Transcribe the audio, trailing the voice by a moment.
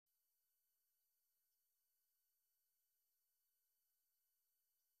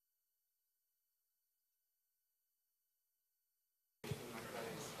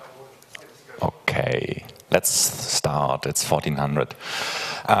Okay, let's start. It's 1400.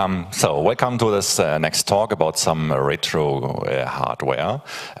 So welcome to this next talk about some retro hardware.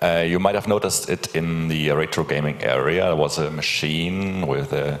 You might have noticed it in the retro gaming area. There was a machine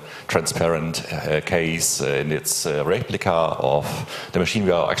with a transparent case in its replica of the machine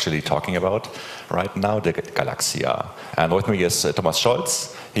we are actually talking about right now, the Galaksija. And with me is Tomaž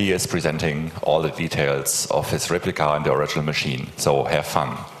Šolc. He is presenting all the details of his replica and the original machine. So have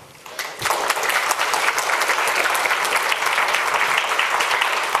fun.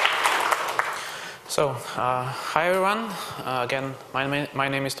 So, hi everyone. Again, my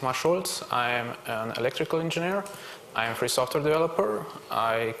name is Tomaž Šolc. I am an electrical engineer. I am a free software developer.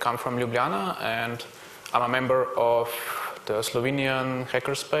 I come from Ljubljana and I'm a member of the Slovenian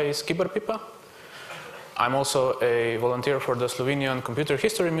hackerspace Kyberpipa. I'm also a volunteer for the Slovenian Computer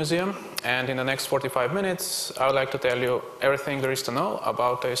History Museum, and in the next 45 minutes I would like to tell you everything there is to know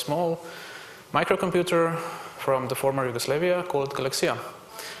about a small microcomputer from the former Yugoslavia called Galaksija.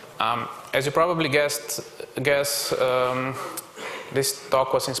 As you probably guess, this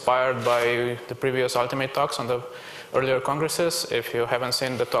talk was inspired by the previous Ultimate talks on the earlier congresses. If you haven't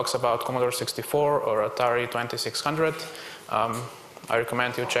seen the talks about Commodore 64 or Atari 2600, I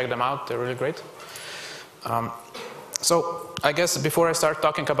recommend you check them out. They're really great. So I guess before I start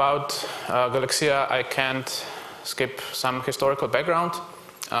talking about Galaksija, I can't skip some historical background.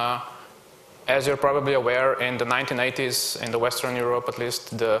 As you're probably aware, in the 1980s, in the Western Europe at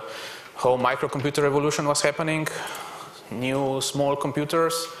least, the whole microcomputer revolution was happening. New small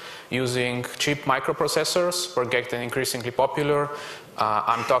computers using cheap microprocessors were getting increasingly popular.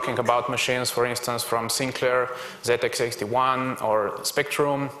 I'm talking about machines, for instance, from Sinclair, ZX81 or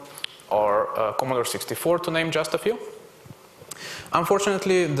Spectrum or Commodore 64, to name just a few.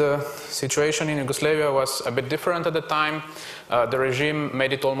 Unfortunately, the situation in Yugoslavia was a bit different at the time. The regime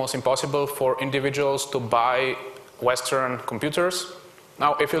made it almost impossible for individuals to buy Western computers.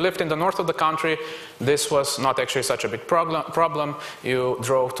 Now, if you lived in the north of the country, this was not actually such a big problem. You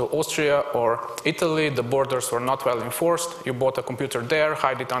drove to Austria or Italy, the borders were not well enforced. You bought a computer there,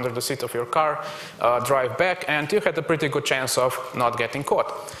 hide it under the seat of your car, drive back, and you had a pretty good chance of not getting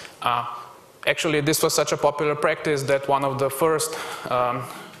caught. Actually, this was such a popular practice that one of the first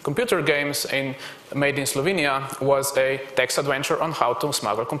computer games made in Slovenia was a text adventure on how to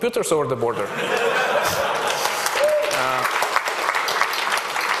smuggle computers over the border.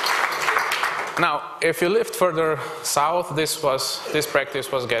 Now, if you lived further south, this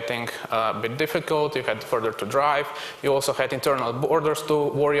practice was getting a bit difficult. You had further to drive. You also had internal borders to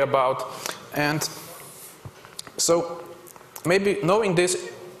worry about. And so maybe knowing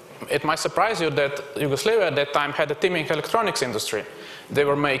this, it might surprise you that Yugoslavia at that time had a teeming electronics industry. They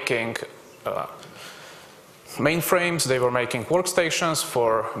were making mainframes, they were making workstations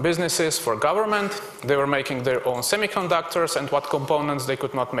for businesses, for government. They were making their own semiconductors, and what components they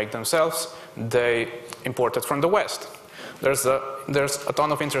could not make themselves, they imported from the West. There's a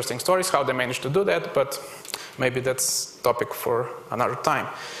ton of interesting stories how they managed to do that, but maybe that's a topic for another time.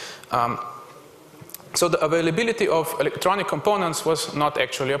 So the availability of electronic components was not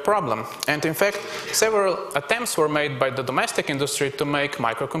actually a problem. And in fact, several attempts were made by the domestic industry to make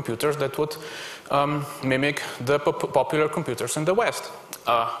microcomputers that would mimic the popular computers in the West.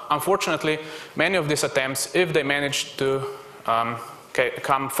 Unfortunately, many of these attempts, if they managed to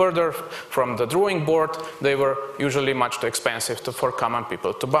come further from the drawing board, they were usually much too expensive for common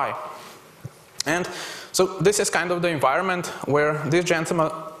people to buy. And so this is kind of the environment where this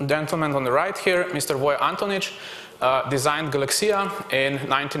gentleman on the right here, Mr. Voja Antonić, designed Galaksija in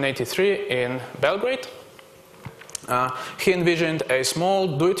 1983 in Belgrade. He envisioned a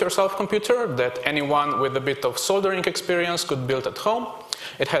small do-it-yourself computer that anyone with a bit of soldering experience could build at home.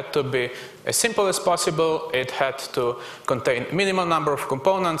 It had to be as simple as possible. It had to contain minimal number of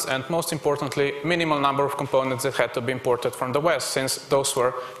components, and most importantly, minimal number of components that had to be imported from the West, since those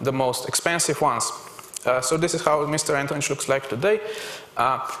were the most expensive ones. So this is how Mr. Antonić looks like today.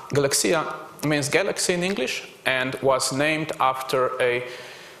 Galaksija means galaxy in English and was named after a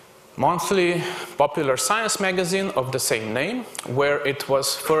monthly popular science magazine of the same name, where it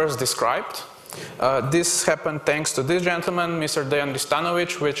was first described. This happened thanks to this gentleman, Mr. Dejan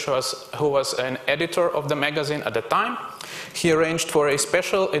Listanović, who was an editor of the magazine at the time. He arranged for a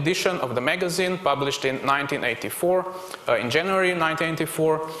special edition of the magazine published in 1984, in January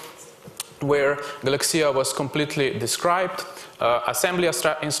 1984, where Galaksija was completely described. Assembly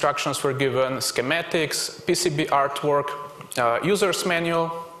instructions were given, schematics, PCB artwork, user's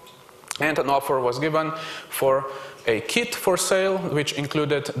manual, and an offer was given for a kit for sale, which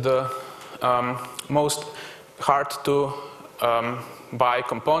included the most hard to buy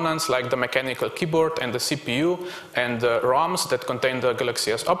components like the mechanical keyboard and the CPU and the ROMs that contain the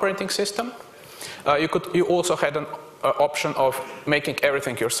Galaksija's operating system. You also had an option of making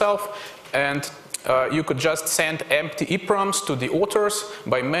everything yourself, and you could just send empty EPROMs to the authors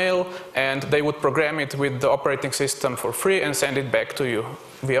by mail, and they would program it with the operating system for free and send it back to you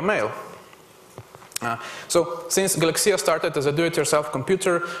via mail. So since Galaksija started as a do-it-yourself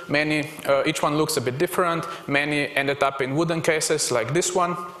computer, each one looks a bit different. Many ended up in wooden cases like this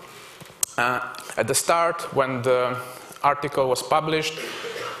one. At the start, when the article was published,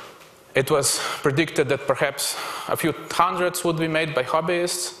 it was predicted that perhaps a few hundreds would be made by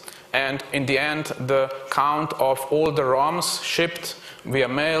hobbyists, and in the end, the count of all the ROMs shipped via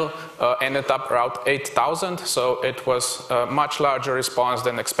mail ended up around 8,000, so it was a much larger response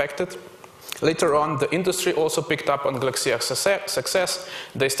than expected. Later on, the industry also picked up on Galaksija's success.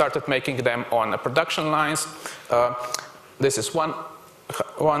 They started making them on production lines. This is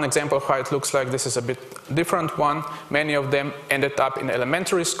one example of how it looks like. This is a bit different one. Many of them ended up in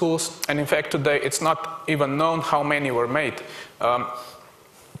elementary schools, and in fact today it's not even known how many were made.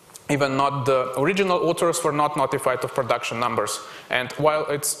 Even not the original authors were not notified of production numbers. And while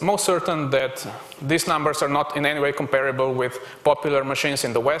it's most certain that these numbers are not in any way comparable with popular machines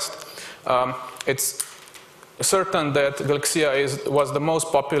in the West, it's certain that Galaksija was the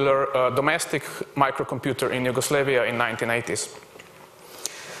most popular domestic microcomputer in Yugoslavia in 1980s.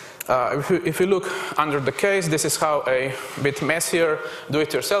 If you look under the case, this is how a bit messier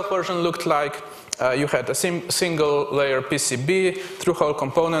do-it-yourself version looked like. You had a single layer PCB, through-hole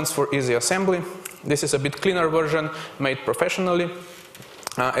components for easy assembly. This is a bit cleaner version made professionally.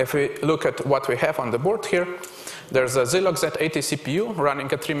 If we look at what we have on the board here, there's a Zilog Z80 CPU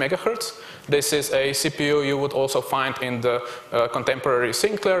running at 3 MHz. This is a CPU you would also find in the contemporary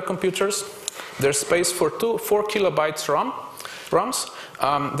Sinclair computers. There's space for 4 kilobytes ROMs.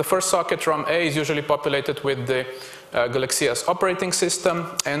 The first socket, ROM A, is usually populated with the Galaksija's operating system,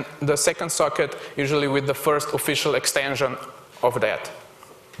 and the second socket usually with the first official extension of that.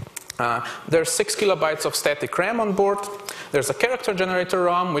 There's 6 kilobytes of static RAM on board. There's a character generator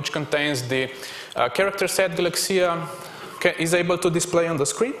ROM which contains the character set Galaksija is able to display on the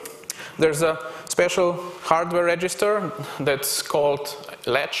screen. There's a special hardware register that's called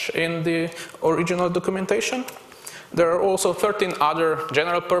latch in the original documentation. There are also 13 other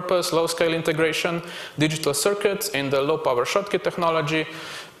general purpose, low scale integration, digital circuits in the low power Schottky technology.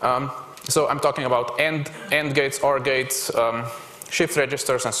 So I'm talking about AND gates, OR gates, shift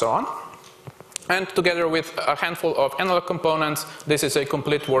registers and so on. And together with a handful of analog components, this is a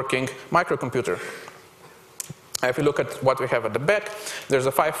complete working microcomputer. If you look at what we have at the back, there's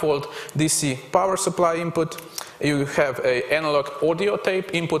a 5-volt DC power supply input. You have an analog audio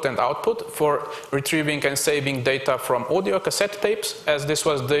tape input and output for retrieving and saving data from audio cassette tapes, as this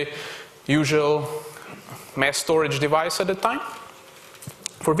was the usual mass storage device at the time.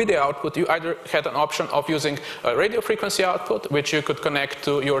 For video output, you either had an option of using a radio frequency output, which you could connect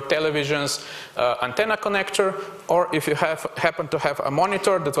to your television's antenna connector, or if you happen to have a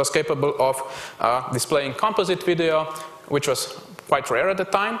monitor that was capable of displaying composite video, which was quite rare at the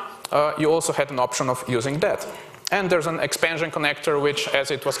time, you also had an option of using that. And there's an expansion connector, which,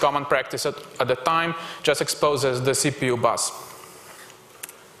 as it was common practice at the time, just exposes the CPU bus.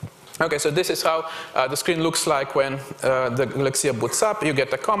 Okay, so this is how the screen looks like when the Galaksija boots up. You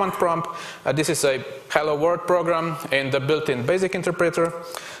get a command prompt. This is a Hello World program in the built-in BASIC interpreter.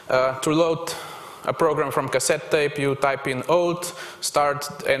 To load a program from cassette tape, you type in Alt, start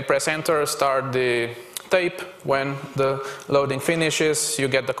and press Enter, start the tape. When the loading finishes, you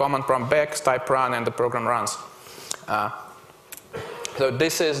get the command prompt back, type run, and the program runs. So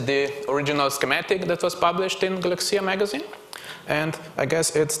this is the original schematic that was published in Galaksija magazine. And I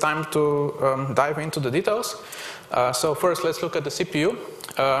guess it's time to dive into the details. So first, let's look at the CPU.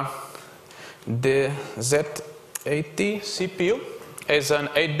 The Z80 CPU is an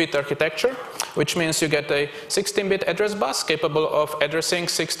 8-bit architecture, which means you get a 16-bit address bus capable of addressing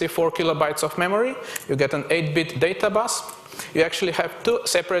 64 kilobytes of memory. You get an 8-bit data bus. You actually have 2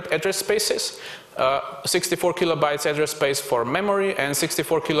 separate address spaces, 64 kilobytes address space for memory and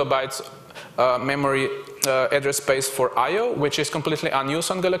 64 kilobytes memory address space for I/O, which is completely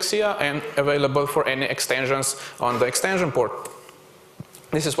unused on Galaksija and available for any extensions on the extension port.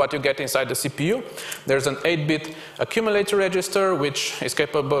 This is what you get inside the CPU. There's an 8-bit accumulator register, which is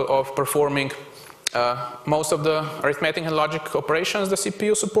capable of performing most of the arithmetic and logic operations the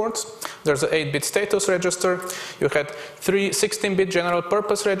CPU supports. There's an 8-bit status register. You had 3 16-bit general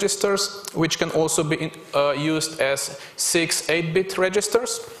purpose registers, which can also be used as 6 8-bit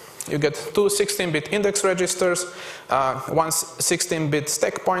registers. You get two 16-bit index registers, one 16-bit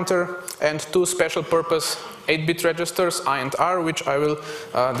stack pointer, and two special-purpose 8-bit registers, I and R, which I will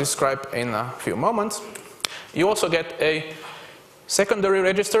describe in a few moments. You also get a secondary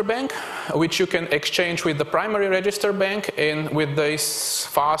register bank, which you can exchange with the primary register bank with this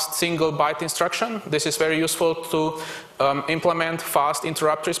fast single byte instruction. This is very useful to implement fast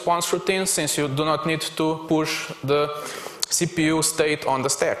interrupt response routines, since you do not need to push the CPU state on the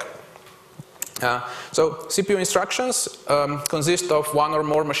stack. So CPU instructions consist of one or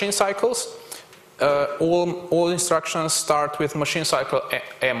more machine cycles. All instructions start with machine cycle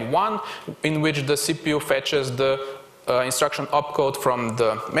M1, in which the CPU fetches the instruction opcode from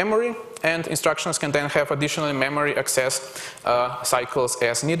the memory, and instructions can then have additional memory access cycles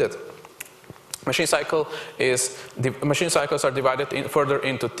as needed. Machine cycles are divided further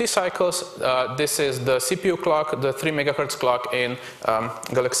into T cycles. This is the CPU clock, the 3 MHz clock in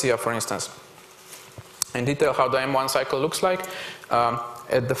Galaksija, for instance. In detail, how the M1 cycle looks like.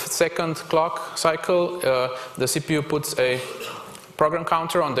 At the second clock cycle, the CPU puts a program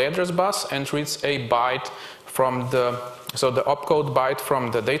counter on the address bus and reads a byte from the opcode byte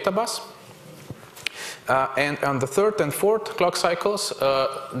from the data bus. And on the third and fourth clock cycles,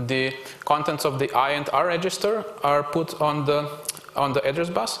 the contents of the I and R register are put on the address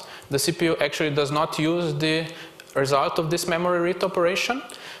bus. The CPU actually does not use the result of this memory read operation.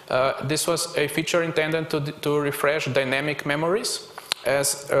 This was a feature intended to refresh dynamic memories,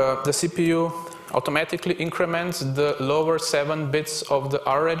 as the CPU automatically increments the lower 7 bits of the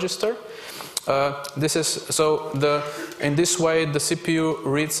R register. In this way, the CPU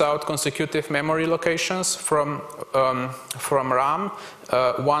reads out consecutive memory locations from RAM,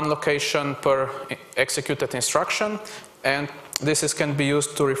 one location per executed instruction, and this can be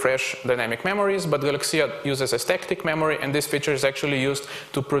used to refresh dynamic memories, but Galaksija uses a static memory, and this feature is actually used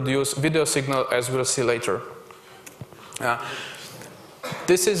to produce video signal, as we'll see later.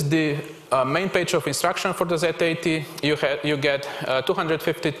 This is the main page of instruction for the Z80. You get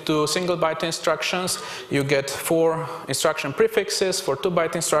 252 single byte instructions. You get 4 instruction prefixes for 2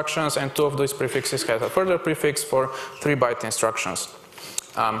 byte instructions, and 2 of these prefixes have a further prefix for 3 byte instructions.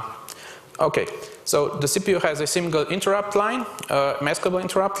 Okay, so the CPU has a single interrupt line, maskable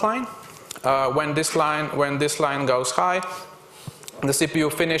interrupt line. When this line goes high, the CPU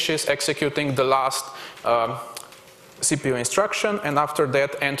finishes executing the last CPU instruction, and after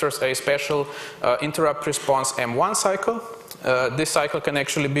that enters a special interrupt response M1 cycle. This cycle can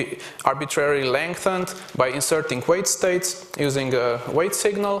actually be arbitrarily lengthened by inserting wait states using a wait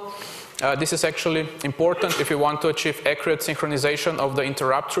signal. This is actually important if you want to achieve accurate synchronization of the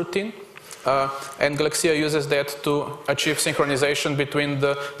interrupt routine. And Galaksija uses that to achieve synchronization between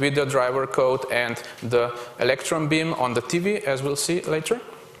the video driver code and the electron beam on the TV, as we'll see later.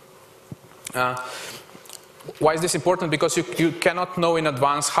 Why is this important? Because you cannot know in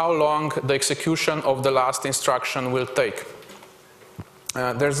advance how long the execution of the last instruction will take.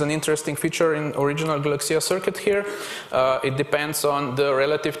 There's an interesting feature in original Galaksija circuit here. It depends on the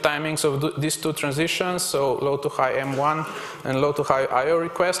relative timings of these two transitions, so low to high M1 and low to high I/O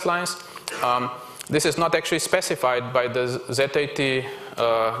request lines. This is not actually specified by the Z80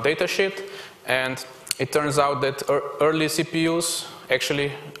 datasheet, and it turns out that early CPUs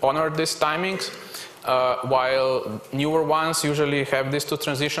actually honor these timings, while newer ones usually have these two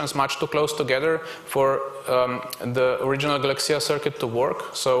transitions much too close together for the original Galaksija circuit to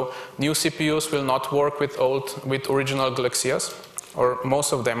work. So new CPUs will not work with original Galaksijas, or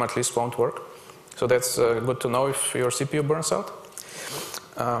most of them at least won't work. So that's good to know if your CPU burns out.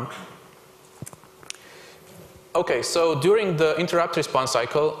 Okay, so during the interrupt response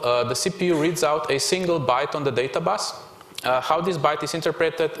cycle, the CPU reads out a single byte on the data bus. How this byte is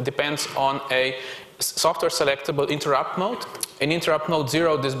interpreted depends on a software selectable interrupt mode. In interrupt mode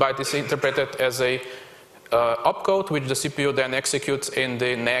 0, this byte is interpreted as a opcode, which the CPU then executes in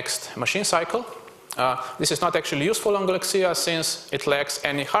the next machine cycle. This is not actually useful on Galaksija, since it lacks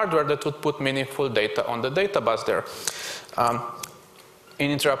any hardware that would put meaningful data on the data bus there. In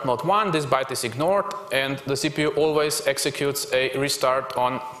interrupt mode 1, this byte is ignored, and the CPU always executes a restart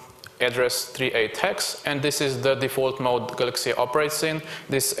on address 38 hex, and this is the default mode Galaksija operates in.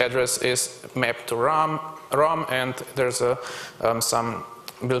 This address is mapped to ROM, and there's some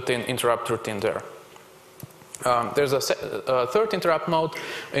built-in interrupt routine there. There's a third interrupt mode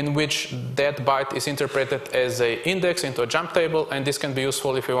in which that byte is interpreted as an index into a jump table, and this can be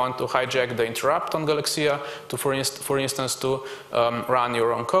useful if you want to hijack the interrupt on Galaksija to, for instance, to run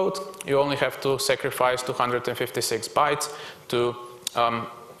your own code. You only have to sacrifice 256 bytes to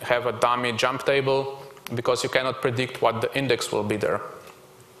have a dummy jump table, because you cannot predict what the index will be there.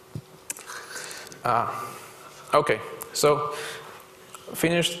 Okay, so we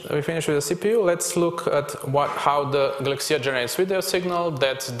finished with the CPU. Let's look at how the Galaksija generates video signal.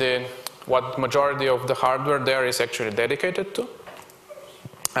 That's what majority of the hardware there is actually dedicated to.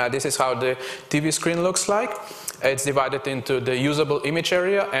 This is how the TV screen looks like. It's divided into the usable image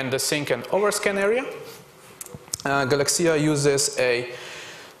area and the sync and overscan area. Galaksija uses a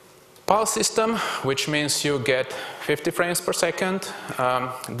pulse system, which means you get 50 frames per second.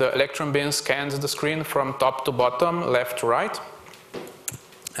 The electron beam scans the screen from top to bottom, left to right.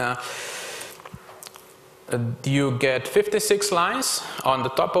 You get 56 lines on the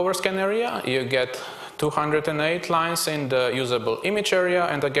top overscan area. You get 208 lines in the usable image area,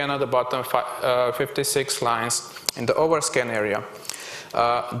 and again at the bottom 56 lines in the overscan area.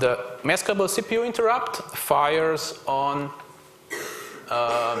 The maskable CPU interrupt fires on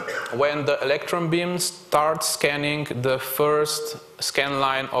when the electron beam starts scanning the first scan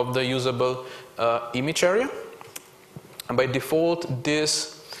line of the usable image area. And by default,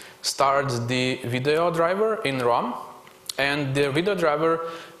 this starts the video driver in ROM, and the video driver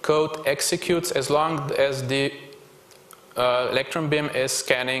code executes as long as the electron beam is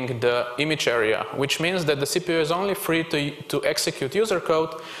scanning the image area, which means that the CPU is only free to execute user code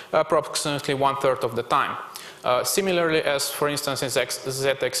approximately 1/3 of the time. Similarly, as for instance in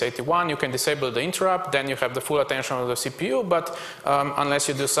ZX81, you can disable the interrupt, then you have the full attention of the CPU, but unless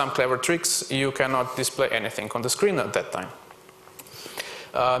you do some clever tricks, you cannot display anything on the screen at that time.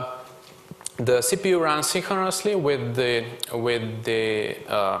 The CPU runs synchronously with the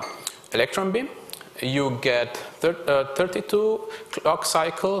electron beam. You get 32 clock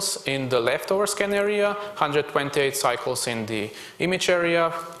cycles in the left overscan area, 128 cycles in the image area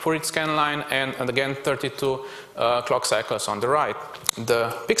for each scan line, and again 32 clock cycles on the right.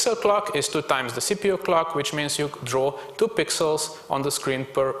 The pixel clock is 2 times the CPU clock, which means you draw 2 pixels on the screen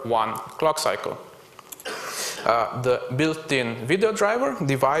per 1 clock cycle. The built-in video driver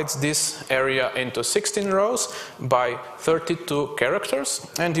divides this area into 16 rows by 32 characters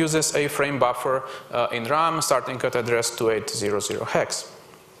and uses a frame buffer in RAM starting at address 2800 hex.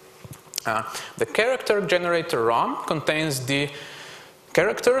 The character generator ROM contains the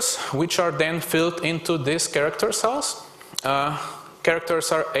characters which are then filled into these character cells.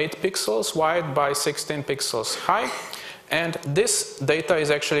 Characters are 8 pixels wide by 16 pixels high. And this data is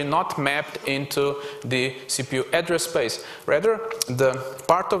actually not mapped into the CPU address space. Rather, the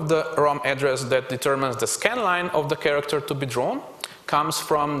part of the ROM address that determines the scan line of the character to be drawn comes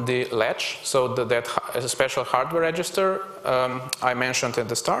from the latch, so that special hardware register I mentioned at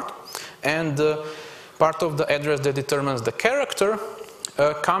the start. And the part of the address that determines the character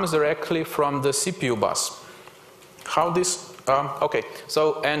comes directly from the CPU bus. How this... okay,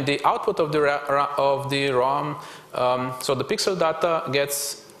 so and the output of the ROM, so the pixel data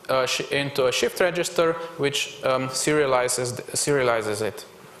gets into a shift register, which serializes it.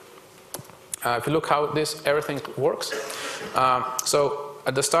 If you look how everything works, so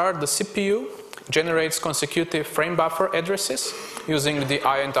at the start, the CPU generates consecutive frame buffer addresses using the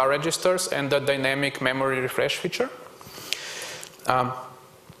I and R registers and the dynamic memory refresh feature.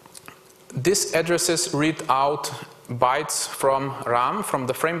 These addresses read out bytes from RAM, from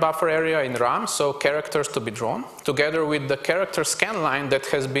the frame buffer area in RAM, so characters to be drawn, together with the character scan line that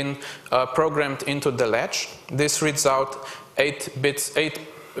has been programmed into the latch. This reads out 8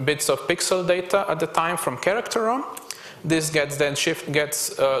 bits of pixel data at the time from character ROM. This gets then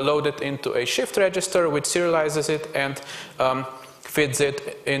loaded into a shift register, which serializes it and feeds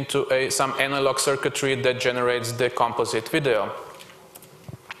it into some analog circuitry that generates the composite video.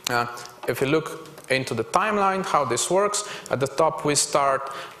 If you look into the timeline, how this works, at the top we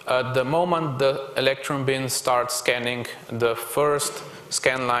start at the moment the electron beam starts scanning the first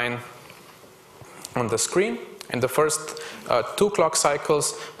scan line on the screen. In the first 2 clock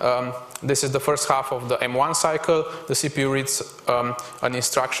cycles, this is the first half of the M1 cycle, the CPU reads an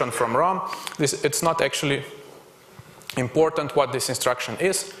instruction from ROM. It's not actually important what this instruction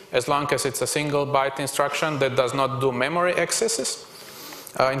is, as long as it's a single byte instruction that does not do memory accesses.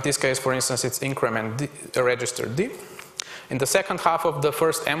 In this case, for instance, it's increment register D. In the second half of the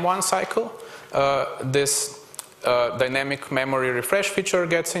first M1 cycle, this dynamic memory refresh feature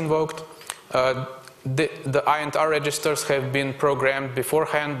gets invoked. The I and R registers have been programmed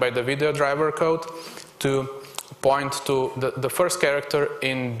beforehand by the video driver code to point to the first character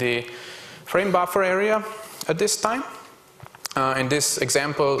in the frame buffer area at this time. In this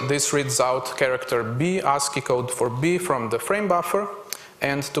example, this reads out character B, ASCII code for B from the frame buffer.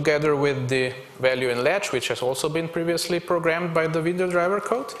 And together with the value in latch, which has also been previously programmed by the video driver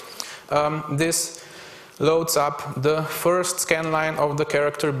code, this loads up the first scan line of the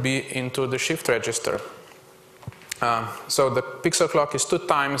character B into the shift register. So the pixel clock is 2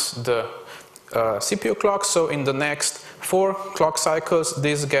 times the CPU clock, so in the next 4 clock cycles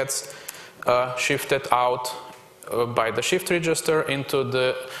this gets shifted out by the shift register into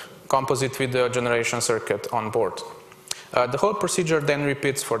the composite video generation circuit on board. The whole procedure then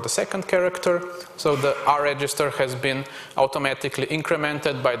repeats for the second character, so the R register has been automatically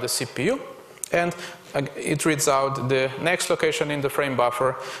incremented by the CPU, and it reads out the next location in the frame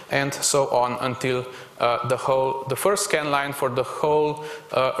buffer, and so on until the first scan line for the whole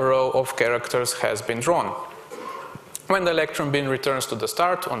row of characters has been drawn. When the electron beam returns to the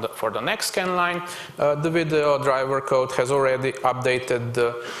start for the next scan line, the video driver code has already updated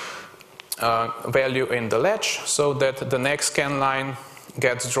the value in the latch so that the next scan line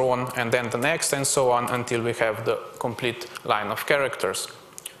gets drawn, and then the next, and so on until we have the complete line of characters.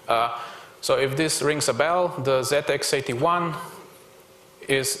 So if this rings a bell, the ZX81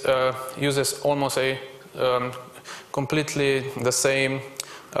 uses almost a completely the same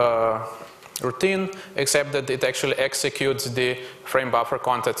routine, except that it actually executes the frame buffer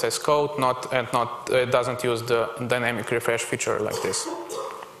contents as code, it doesn't use the dynamic refresh feature like this.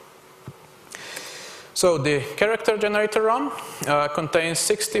 So the character generator ROM contains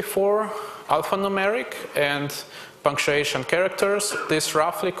 64 alphanumeric and punctuation characters. This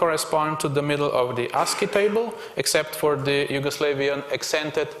roughly correspond to the middle of the ASCII table, except for the Yugoslavian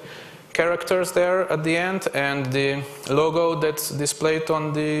accented characters there at the end and the logo that's displayed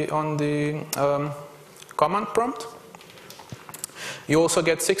on the command prompt. You also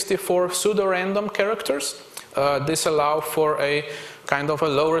get 64 pseudo-random characters. This allows for a kind of a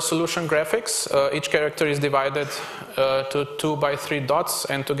low resolution graphics. Each character is divided to 2 by 3 dots,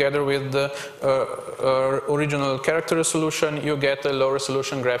 and together with the original character resolution you get a low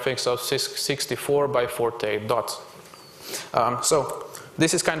resolution graphics of 64 by 48 dots. So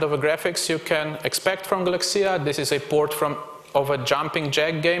this is kind of a graphics you can expect from Galaksija. This is a port of a jumping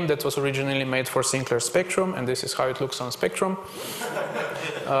jack game that was originally made for Sinclair Spectrum, and this is how it looks on Spectrum.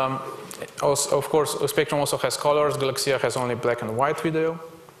 Also, of course, Spectrum also has colors. Galaksija has only black and white video.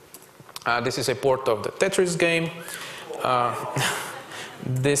 This is a port of the Tetris game.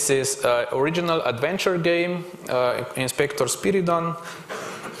 This is an original adventure game, Inspector Spiridon.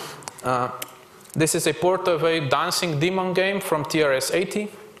 This is a port of a dancing demon game from TRS-80.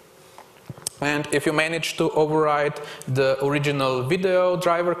 And if you manage to override the original video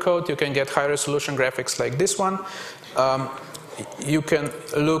driver code, you can get high resolution graphics like this one. You can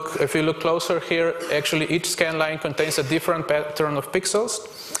look, if you look closer here, actually each scan line contains a different pattern of pixels.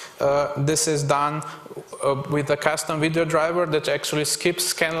 This is done with a custom video driver that actually skips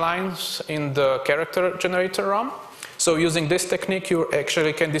scan lines in the character generator ROM. So using this technique you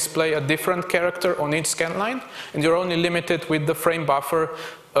actually can display a different character on each scan line, and you're only limited with the frame buffer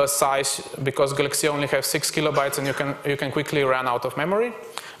size because Galaksija only has 6 kilobytes and you can quickly run out of memory.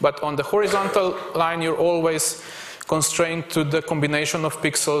 But on the horizontal line you're always constrained to the combination of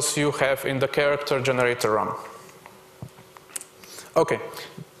pixels you have in the character generator ROM. Okay,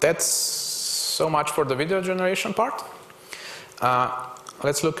 that's so much for the video generation part.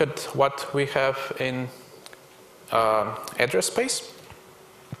 Let's look at what we have in address space.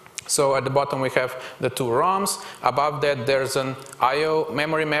 So at the bottom we have the 2 ROMs. Above that there's an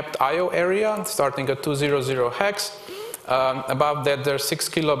memory mapped IO area starting at 200 hex. Above that there's 6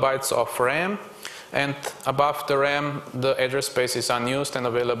 kilobytes of RAM. And above the RAM, the address space is unused and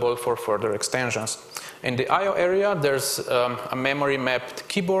available for further extensions. In the I/O area, there's a memory mapped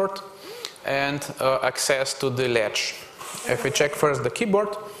keyboard and access to the latch. If we check first the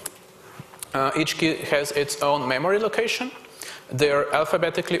keyboard, each key has its own memory location. They are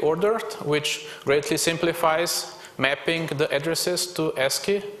alphabetically ordered, which greatly simplifies mapping the addresses to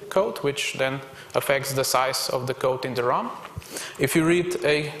ASCII code, which then affects the size of the code in the ROM. If you read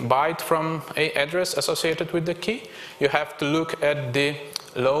a byte from an address associated with the key, you have to look at the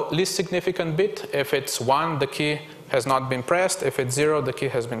least significant bit. If it's 1, the key has not been pressed. If it's 0, the key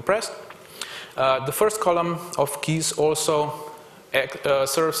has been pressed. The first column of keys also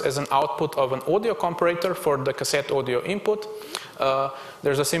serves as an output of an audio comparator for the cassette audio input.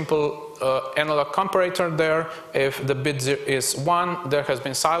 There's a simple analog comparator there. If the bit is 1, there has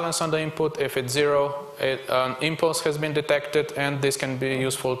been silence on the input. If it's 0, an impulse has been detected, and this can be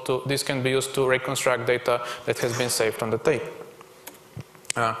used to reconstruct data that has been saved on the tape.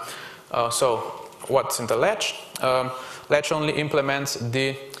 So what's in the latch? Latch only implements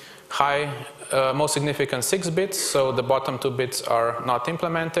the most significant 6 bits, so the bottom 2 bits are not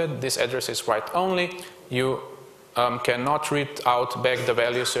implemented. This address is write only. You cannot read out back the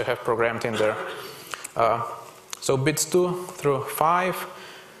values you have programmed in there. So bits 2 through 5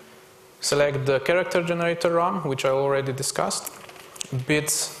 select the character generator ROM, which I already discussed.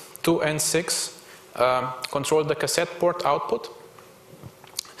 Bits 2 and 6 control the cassette port output.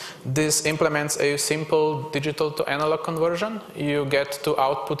 This implements a simple digital to analog conversion. You get to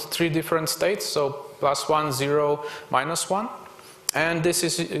output 3 different states, so +1, 0, -1. And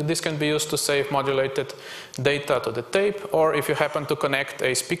this can be used to save modulated data to the tape, or if you happen to connect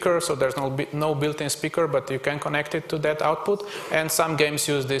a speaker, so there's no built-in speaker, but you can connect it to that output, and some games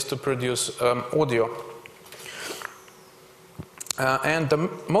use this to produce audio. And the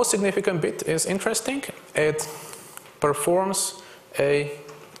most significant bit is interesting. It performs a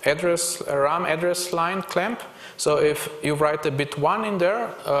RAM address line clamp. So if you write a bit 1 in there,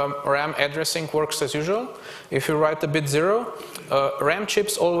 RAM addressing works as usual. If you write a bit 0, RAM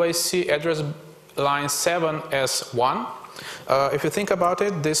chips always see address line 7 as 1. If you think about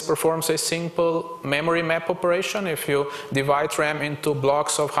it, this performs a simple memory map operation. If you divide RAM into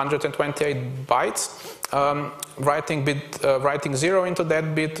blocks of 128 bytes, writing 0 into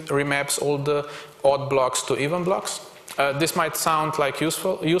that bit remaps all the odd blocks to even blocks. This might sound like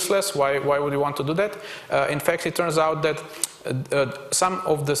useless. Why would you want to do that? In fact, it turns out that some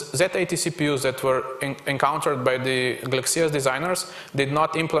of the Z80 CPUs that were encountered by the Galaksija's designers did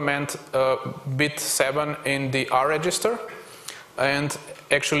not implement bit 7 in the R register. And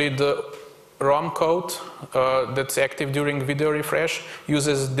actually the ROM code that's active during video refresh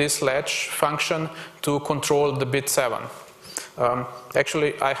uses this latch function to control the bit 7.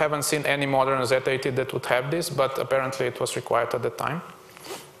 Actually, I haven't seen any modern Z80 that would have this, but apparently it was required at the time.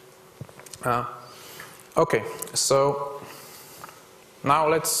 Okay, so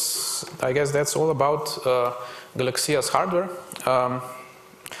now I guess that's all about Galaksija's hardware.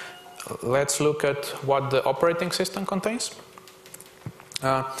 Let's look at what the operating system contains.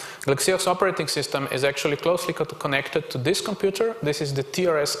 Galaksija's operating system is actually closely connected to this computer. This is the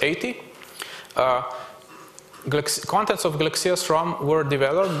TRS-80. Contents of Galaksija's ROM were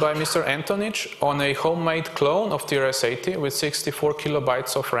developed by Mr. Antonich on a homemade clone of TRS-80 with 64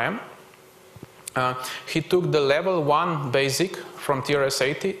 kilobytes of RAM. He took the level 1 basic from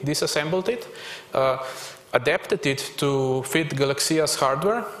TRS-80, disassembled it, adapted it to fit Galaksija's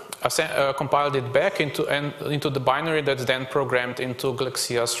hardware, compiled it back into the binary that's then programmed into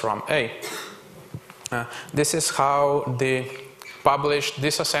Galaksija's ROM-A. This is how the published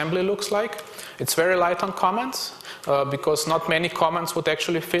disassembly looks like. It's very light on comments because not many comments would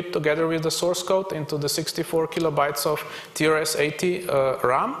actually fit together with the source code into the 64 kilobytes of TRS-80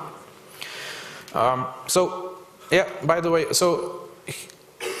 RAM. So, yeah, by the way, so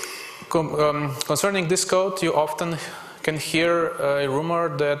concerning this code, you often can hear a rumor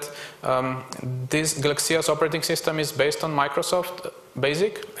that this Galaksija's operating system is based on Microsoft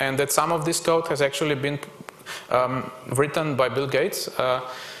Basic, and that some of this code has actually been written by Bill Gates.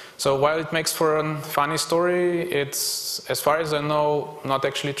 So while it makes for a funny story, it's, as far as I know, not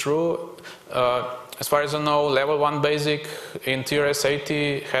actually true. As far as I know, level 1 basic in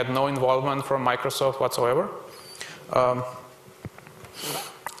TRS-80 had no involvement from Microsoft whatsoever.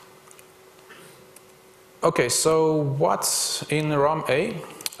 Okay, so what's in ROM-A?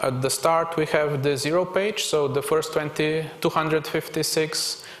 At the start we have the 0 page, so the first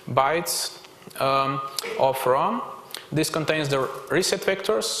 256 bytes of ROM. This contains the reset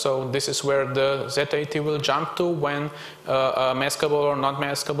vectors, so this is where the Z80 will jump to when a maskable or not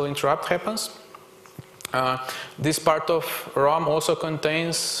maskable interrupt happens. This part of ROM also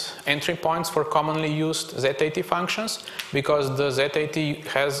contains entry points for commonly used Z80 functions, because the Z80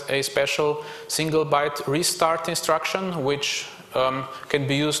 has a special single byte restart instruction which can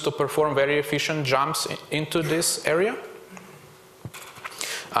be used to perform very efficient jumps into this area.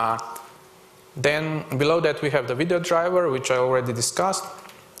 Then below that we have the video driver, which I already discussed.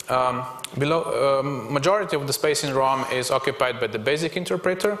 Majority of the space in ROM is occupied by the basic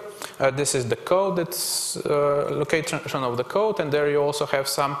interpreter. This is the code, that's location of the code, and there you also have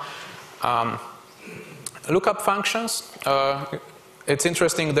some lookup functions. It's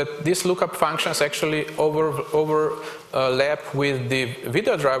interesting that these lookup functions actually overlap with the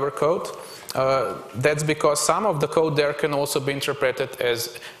video driver code. That's because some of the code there can also be interpreted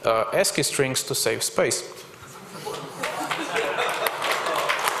as ASCII strings to save space.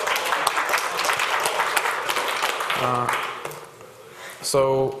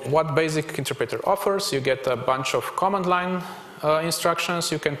 So what basic interpreter offers? You get a bunch of command line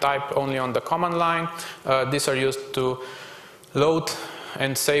instructions. You can type only on the command line. These are used to load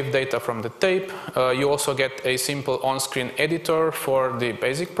and save data from the tape. You also get a simple on-screen editor for the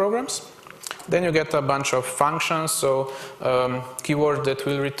basic programs. Then you get a bunch of functions, so keywords that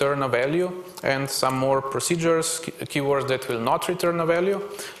will return a value, and some more procedures, keywords that will not return a value.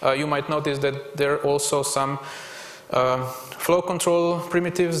 You might notice that there are also some flow control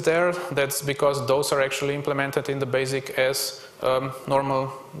primitives there. That's because those are actually implemented in the BASIC as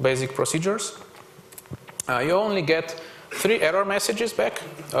normal BASIC procedures. You only get 3 error messages back.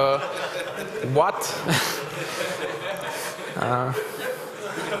 What?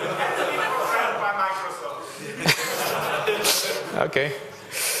 Okay.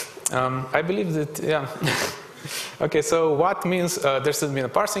 I believe that, yeah. Okay, so what means there should be a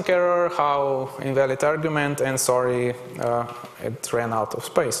parsing error, how invalid argument, and sorry, it ran out of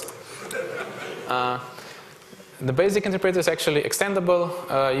space. The BASIC interpreter is actually extendable.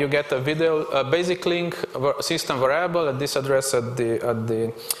 You get a BASIC link system variable at this address at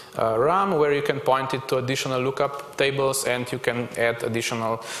the RAM, where you can point it to additional lookup tables, and you can add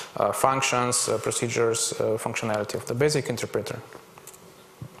additional functions, procedures, functionality of the BASIC interpreter.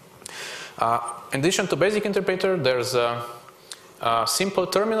 In addition to BASIC interpreter, there's a simple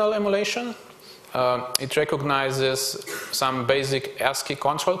terminal emulation. It recognizes some basic ASCII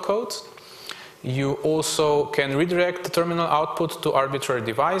control codes. You also can redirect the terminal output to arbitrary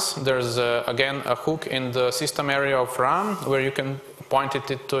device. There's again a hook in the system area of RAM where you can point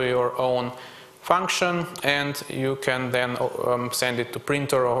it to your own function, and you can then send it to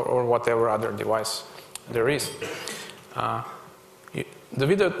printer or whatever other device there is.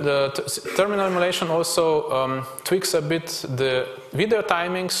 The terminal emulation also tweaks a bit the video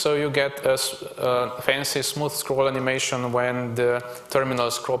timing, so you get a fancy smooth scroll animation when the terminal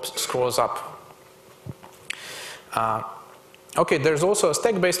scrolls up. Okay, there's also a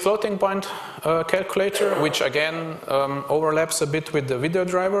stack-based floating point calculator, which again overlaps a bit with the video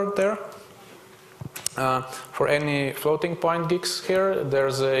driver there. For any floating point geeks here,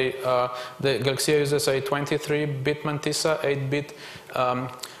 there's the Galaksija uses a 23-bit mantissa, 8-bit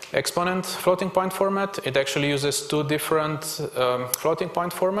exponent floating point format. It actually uses 2 different floating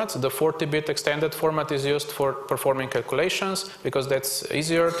point formats. The 40-bit extended format is used for performing calculations because that's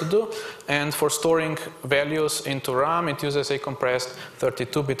easier to do, and for storing values into RAM it uses a compressed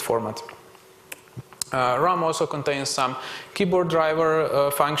 32-bit format. RAM also contains some keyboard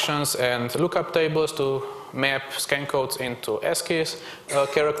driver functions and lookup tables to map scan codes into ASCII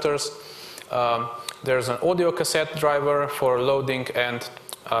characters. There's an audio cassette driver for loading and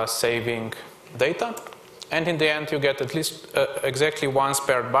saving data. And in the end you get at least exactly 1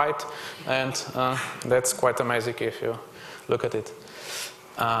 spare byte, and that's quite amazing if you look at it.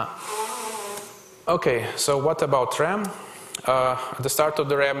 Okay, so what about RAM? At the start of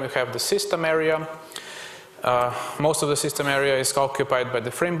the RAM you have the system area. Most of the system area is occupied by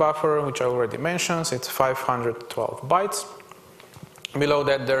the frame buffer, which I already mentioned. It's 512 bytes. Below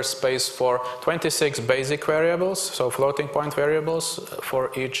that there's space for 26 basic variables, so floating point variables for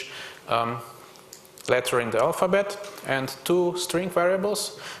each letter in the alphabet, and 2 string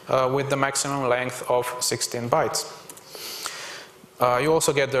variables with the maximum length of 16 bytes. You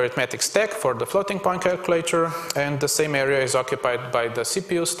also get the arithmetic stack for the floating point calculator, and the same area is occupied by the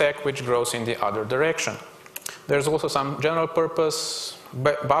CPU stack, which grows in the other direction. There's also some general purpose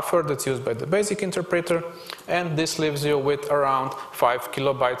buffer that's used by the BASIC interpreter, and this leaves you with around 5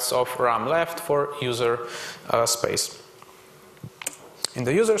 kilobytes of RAM left for user space. In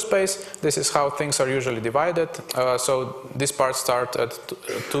the user space, this is how things are usually divided. So this part starts at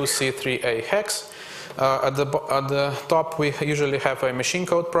 2C3A hex. At the top we usually have a machine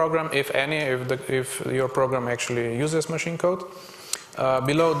code program, if any, if your program actually uses machine code.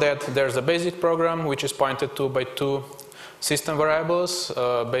 Below that there's a basic program which is pointed to by 2 system variables,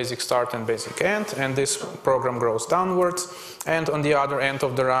 basic start and basic end, and this program grows downwards. And on the other end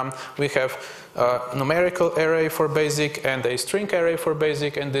of the RAM we have a numerical array for basic and a string array for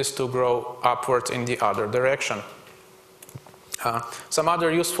basic, and these 2 grow upwards in the other direction. Some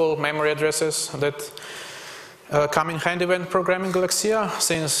other useful memory addresses that come in handy when programming Galaksija.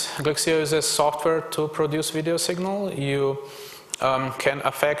 Since Galaksija uses software to produce video signal, you can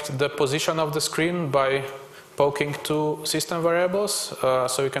affect the position of the screen by poking 2 system variables.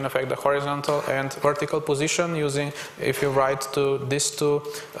 So you can affect the horizontal and vertical position using, if you write to these 2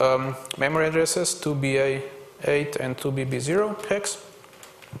 memory addresses, 2BA8 and 2BB0 hex.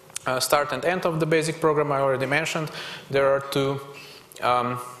 Start and end of the basic program I already mentioned. There are 2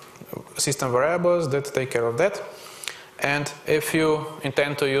 system variables that take care of that. And if you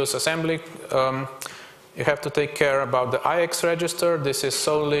intend to use assembly, you have to take care about the IX register. This is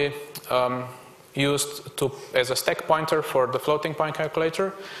solely used as a stack pointer for the floating point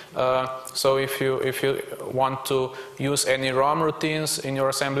calculator. So if you want to use any ROM routines in your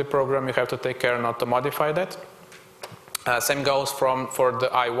assembly program, you have to take care not to modify that. Same goes for the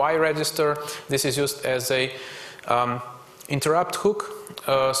IY register. This is used as a interrupt hook.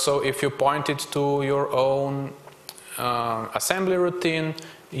 So if you point it to your own assembly routine,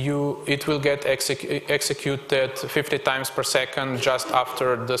 it will get executed 50 times per second just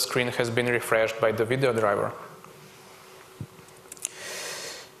after the screen has been refreshed by the video driver.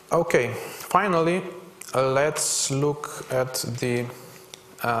 Okay, finally, let's look at the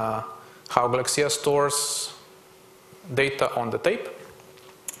how Galaksija stores data on the tape.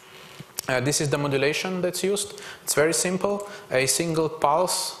 This is the modulation that's used. It's very simple. A single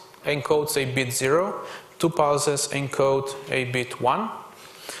pulse encodes a bit 0. 2 pulses encode a bit 1.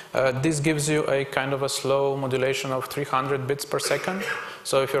 This gives you a kind of a slow modulation of 300 bits per second.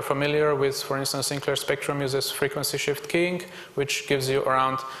 So if you're familiar with, for instance, Sinclair Spectrum uses frequency shift keying, which gives you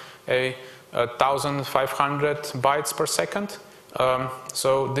around 1,500 bytes per second.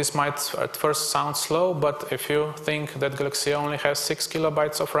 So this might at first sound slow, but if you think that Galaksija only has 6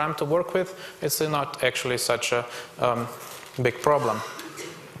 kilobytes of RAM to work with, it's not actually such a big problem.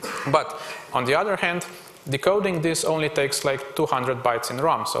 But on the other hand, decoding this only takes like 200 bytes in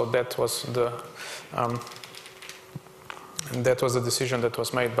ROM, so that was the decision that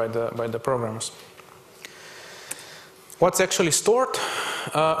was made by the programmers. What's actually stored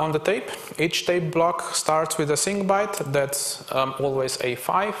on the tape? Each tape block starts with a sync byte that's always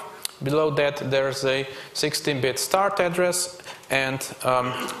A5. Below that there's a 16-bit start address and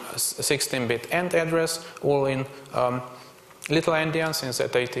 16-bit end address, all in little endian, since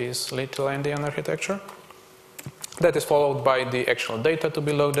Z80 is little endian architecture. That is followed by the actual data to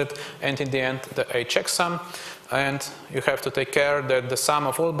be loaded, and in the end a checksum. And you have to take care that the sum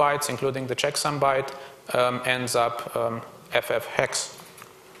of all bytes, including the checksum byte, ends up FF hex.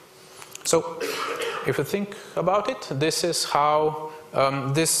 So if you think about it, this is how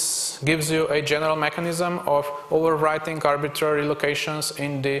this gives you a general mechanism of overwriting arbitrary locations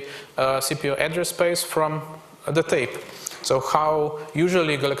in the CPU address space from the tape. So how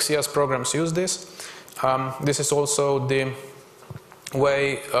usually Galaksija's programs use this. This is also the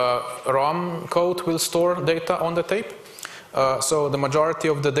way ROM code will store data on the tape. So the majority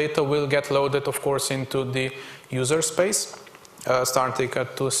of the data will get loaded, of course, into the user space, starting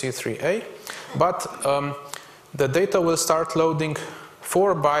at 2C3A. But the data will start loading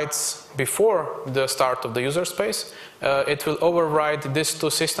 4 bytes before the start of the user space. It will override these 2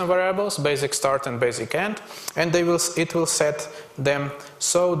 system variables, basic start and basic end, and it will set them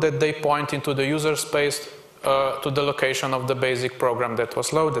so that they point into the user space to the location of the basic program that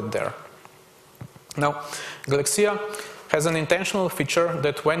was loaded there. Now, Galaksija has an intentional feature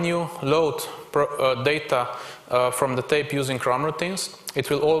that when you load data from the tape using ROM routines, it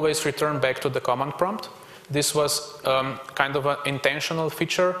will always return back to the command prompt. This was kind of an intentional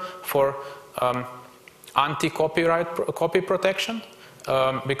feature for anti-copy protection,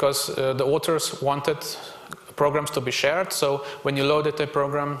 because the authors wanted programs to be shared. So when you loaded a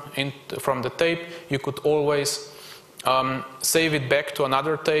program from the tape, you could always save it back to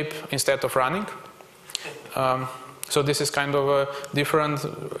another tape instead of running. So this is kind of a difference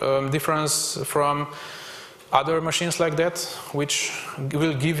from other machines like that, which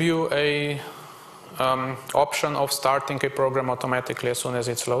will give you a option of starting a program automatically as soon as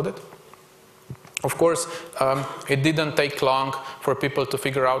it's loaded. Of course, it didn't take long for people to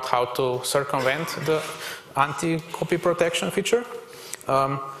figure out how to circumvent the anti-copy protection feature.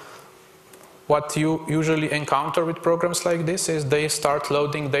 What you usually encounter with programs like this is they start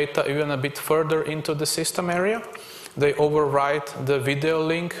loading data even a bit further into the system area. They overwrite the video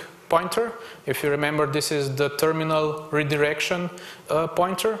link pointer. If you remember, this is the terminal redirection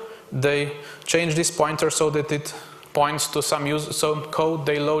pointer. They change this pointer so that it points to some code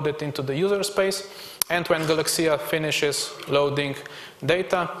they loaded into the user space. And when Galaksija finishes loading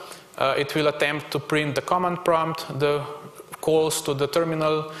data, it will attempt to print the command prompt. The calls to the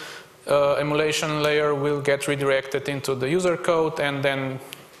terminal emulation layer will get redirected into the user code, and then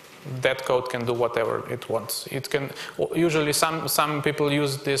that code can do whatever it wants. It can usually some people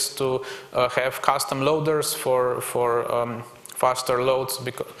use this to have custom loaders for faster loads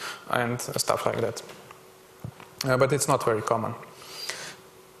and stuff like that. But it's not very common.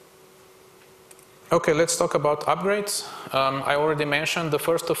 Okay, let's talk about upgrades. I already mentioned the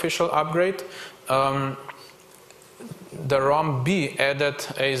first official upgrade. The ROM-B added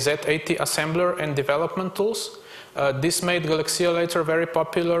a Z80 assembler and development tools. This made Galaksija later very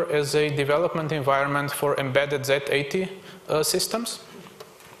popular as a development environment for embedded Z80 systems.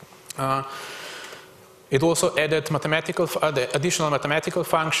 It also added additional mathematical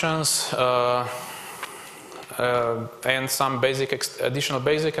functions and some additional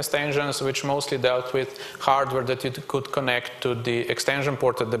basic extensions, which mostly dealt with hardware that you could connect to the extension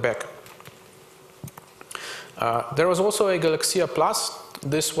port at the back. There was also a Galaksija Plus.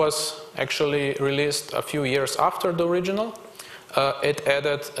 This was actually released a few years after the original. It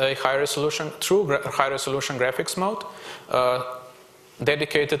added a true high-resolution graphics mode,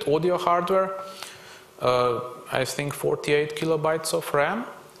 dedicated audio hardware, I think 48 kilobytes of RAM,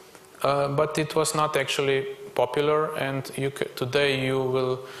 but it was not actually popular, and today you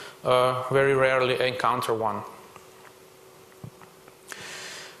will very rarely encounter one.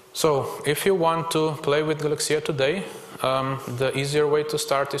 So if you want to play with Galaksija today, the easier way to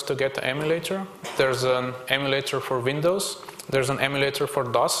start is to get an emulator. There's an emulator for Windows, there's an emulator for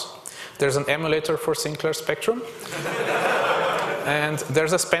DOS, there's an emulator for Sinclair Spectrum, and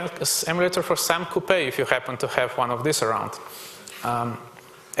there's an emulator for Sam Coupe if you happen to have one of these around.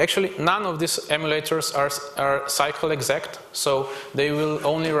 Actually, none of these emulators are cycle exact, so they will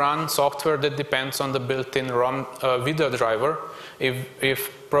only run software that depends on the built-in ROM video driver. If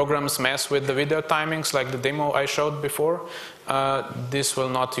programs mess with the video timings, like the demo I showed before, this will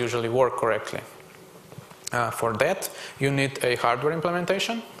not usually work correctly. For that, you need a hardware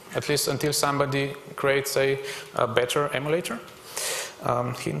implementation, at least until somebody creates a better emulator.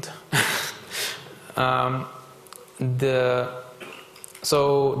 Hint.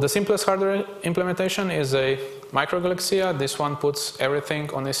 So the simplest hardware implementation is a micro Galaksija. This one puts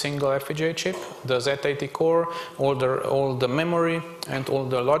everything on a single FPGA chip, the Z80 core, all the memory, and all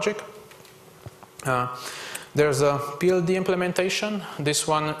the logic. There's a PLD implementation. This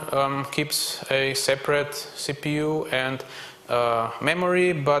one keeps a separate CPU and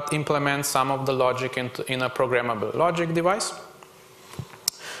memory, but implements some of the logic in a programmable logic device.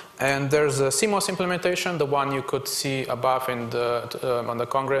 And there's a CMOS implementation, the one you could see above on the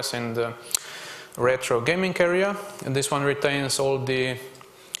Congress in the retro gaming area. And this one retains all the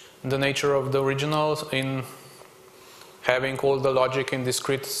nature of the original in having all the logic in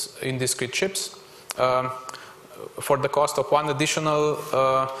discrete chips. For the cost of one additional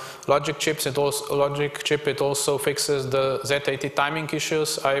logic chip, it also fixes the Z80 timing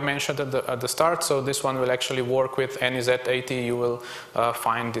issues I mentioned at the start. So this one will actually work with any Z80 you will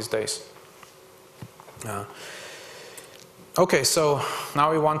find these days. Okay, so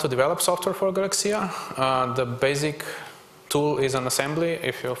now we want to develop software for Galaksija. The basic tool is an assembly.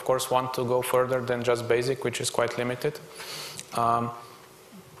 If you, of course, want to go further than just basic, which is quite limited.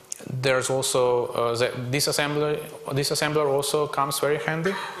 There's also this assembler also comes very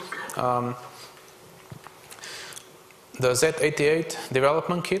handy. The Z88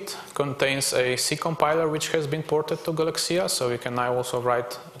 development kit contains a C compiler which has been ported to Galaksija, so you can now also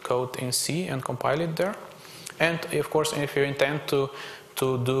write code in C and compile it there. And of course, if you intend to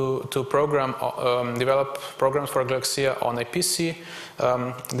develop programs for Galaksija on a PC,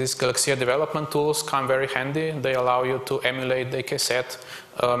 these Galaksija development tools come very handy. They allow you to emulate the cassette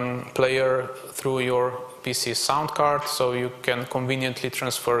player through your PC sound card, so you can conveniently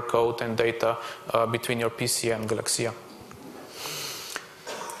transfer code and data between your PC and Galaksija.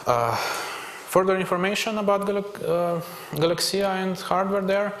 Further information about Galaksija and hardware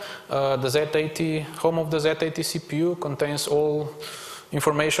there. The Z80, home of the Z80 CPU contains all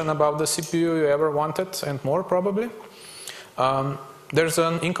information about the CPU you ever wanted and more probably. There's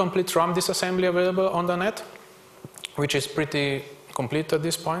an incomplete ROM disassembly available on the net, which is pretty complete at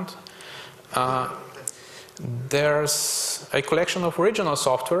this point. There's a collection of original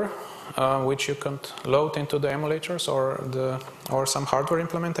software which you can load into the emulators or some hardware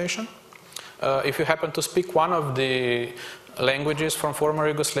implementation. If you happen to speak one of the languages from former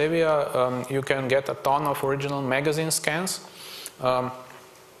Yugoslavia, you can get a ton of original magazine scans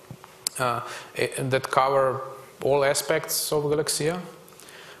that cover all aspects of Galaksija.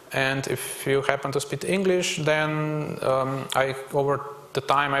 And if you happen to speak English, then over the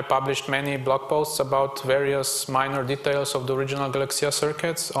time I published many blog posts about various minor details of the original Galaksija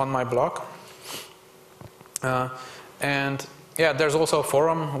circuits on my blog. And yeah, there's also a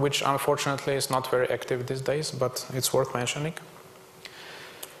forum, which unfortunately is not very active these days, but it's worth mentioning.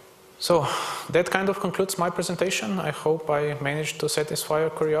 So that kind of concludes my presentation. I hope I managed to satisfy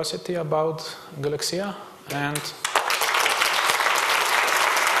your curiosity about Galaksija. And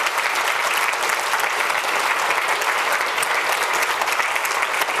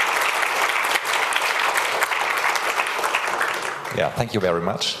yeah, thank you very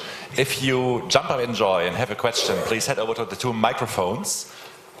much. If you jump up and joy and have a question, please head over to the two microphones,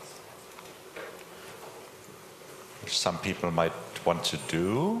 which some people might want to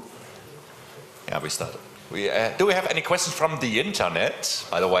do. Yeah, we started. Do we have any questions from the internet,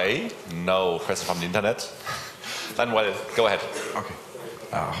 by the way? No questions from the internet? Then, well, go ahead. Okay.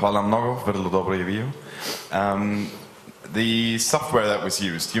 Hvala mnogo, vrlo dobro je bio. The software that was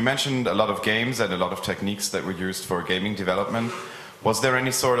used, you mentioned a lot of games and a lot of techniques that were used for gaming development. Was there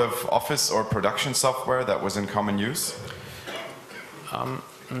any sort of office or production software that was in common use?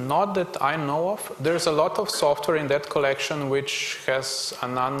 Not that I know of. There's a lot of software in that collection which has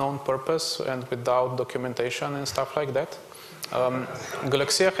an unknown purpose and without documentation and stuff like that.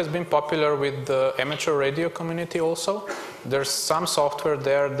 Galaksija has been popular with the amateur radio community also. There's some software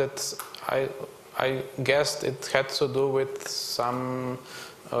there that I guessed it had to do with some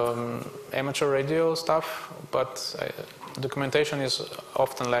amateur radio stuff, but documentation is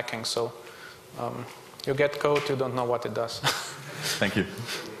often lacking, so you get code, you don't know what it does. Thank you.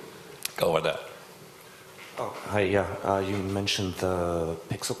 Go over there. Oh, hi, yeah. You mentioned the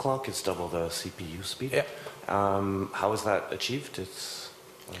pixel clock is double the CPU speed. Yeah. How is that achieved?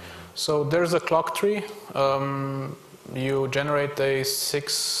 So there's a clock tree. You generate a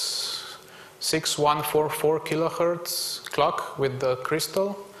 6144 kilohertz clock with the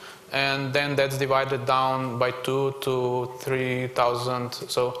crystal, and then that's divided down by 2 to 3000.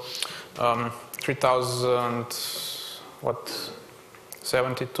 So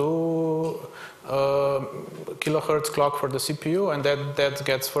 72 kilohertz clock for the CPU, and that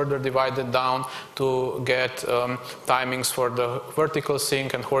gets further divided down to get timings for the vertical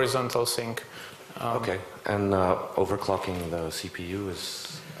sync and horizontal sync. Okay, and overclocking the CPU is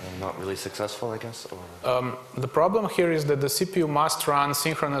not really successful, I guess? Or? The problem here is that the CPU must run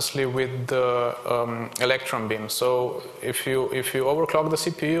synchronously with the electron beam. So if you overclock the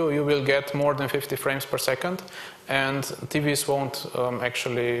CPU, you will get more than 50 frames per second, and TVs won't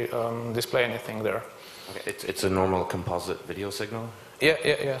actually display anything there. Okay. It's a normal composite video signal?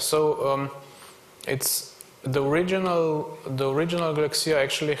 Yeah. So it's the original Galaksija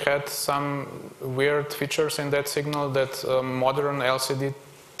actually had some weird features in that signal that modern LCD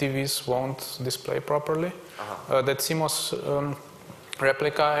TVs won't display properly. That CMOS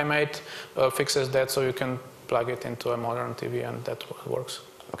replica I made fixes that, so you can plug it into a modern TV and that works.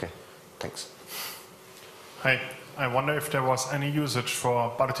 Okay, thanks. Hi, I wonder if there was any usage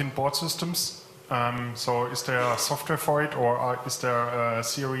for bulletin board systems. So is there software for it, or is there a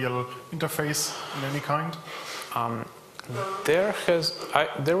serial interface in any kind? There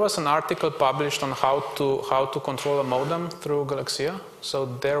was an article published on how to control a modem through Galaksija. So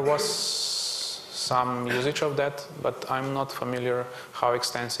there was some usage of that, but I'm not familiar how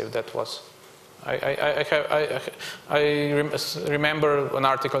extensive that was. I remember an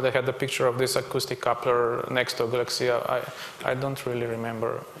article that had a picture of this acoustic coupler next to Galaksija. I don't really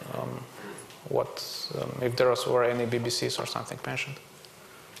remember if there were any BBCs or something mentioned.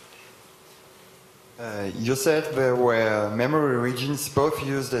 You said there were memory regions both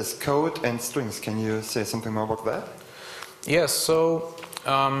used as code and strings. Can you say something more about that? Yes, so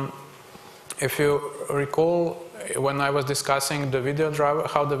if you recall when I was discussing the video driver,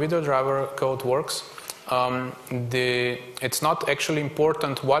 how the video driver code works, it's not actually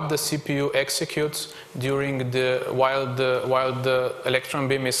important what the CPU executes while the electron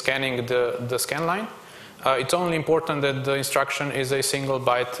beam is scanning the scan line. It's only important that the instruction is a single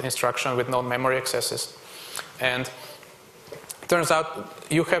byte instruction with no memory accesses. And it turns out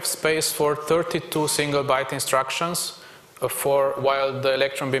you have space for 32 single byte instructions while the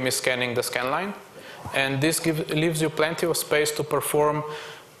electron beam is scanning the scan line. And this leaves you plenty of space to perform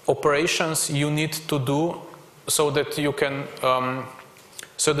operations you need to do so that you can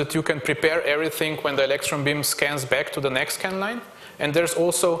prepare everything when the electron beam scans back to the next scan line. And there's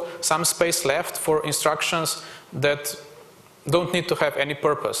also some space left for instructions that don't need to have any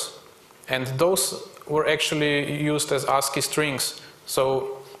purpose. And those were actually used as ASCII strings.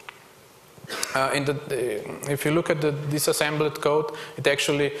 So if you look at the disassembled code, it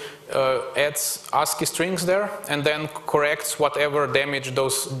actually adds ASCII strings there and then corrects whatever damage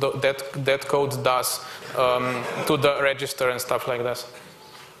that code does to the register and stuff like that.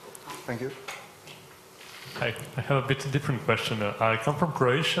 Thank you. Hi, I have a bit different question. I come from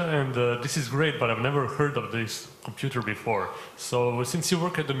Croatia, and this is great, but I've never heard of this computer before. So since you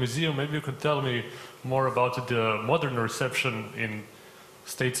work at the museum, maybe you can tell me more about the modern reception in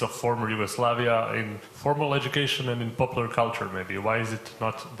states of former Yugoslavia, in formal education and in popular culture, maybe. Why is it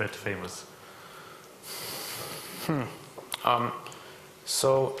not that famous?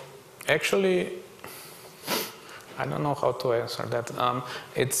 So actually, I don't know how to answer that.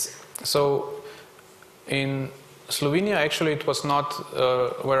 Slovenia, actually, it was not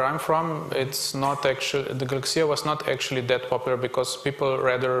where I'm from. It's not actually, the Galaksija was not actually that popular because people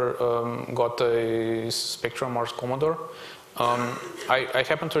rather got a Spectrum or Commodore. I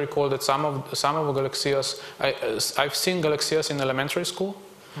happen to recall that some of Galaksijas, I've seen Galaksijas in elementary school.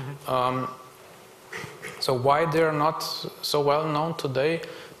 So why they're not so well known today?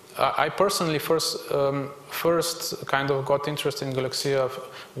 I personally first kind of got interested in Galaksija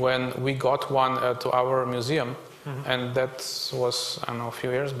when we got one to our museum, and that was, I don't know, a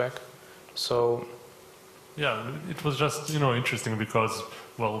few years back. So yeah, it was just interesting because,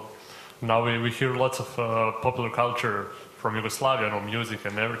 well, now we hear lots of popular culture from Yugoslavia, music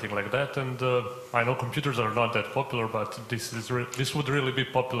and everything like that, and I know computers are not that popular, but this would really be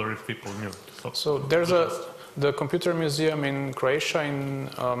popular if people knew. So there's the computer museum in Croatia in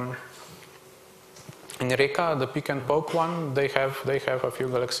Rijeka, the Pick and Poke one. They have a few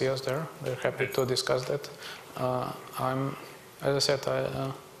Galaksijas there. They're happy to discuss that. As I said,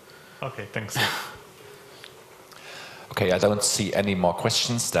 okay, thanks. Okay, I don't see any more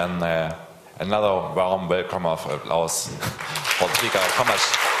questions. Then another warm welcome of applause for the speaker,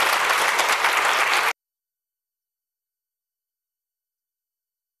 Tomaž.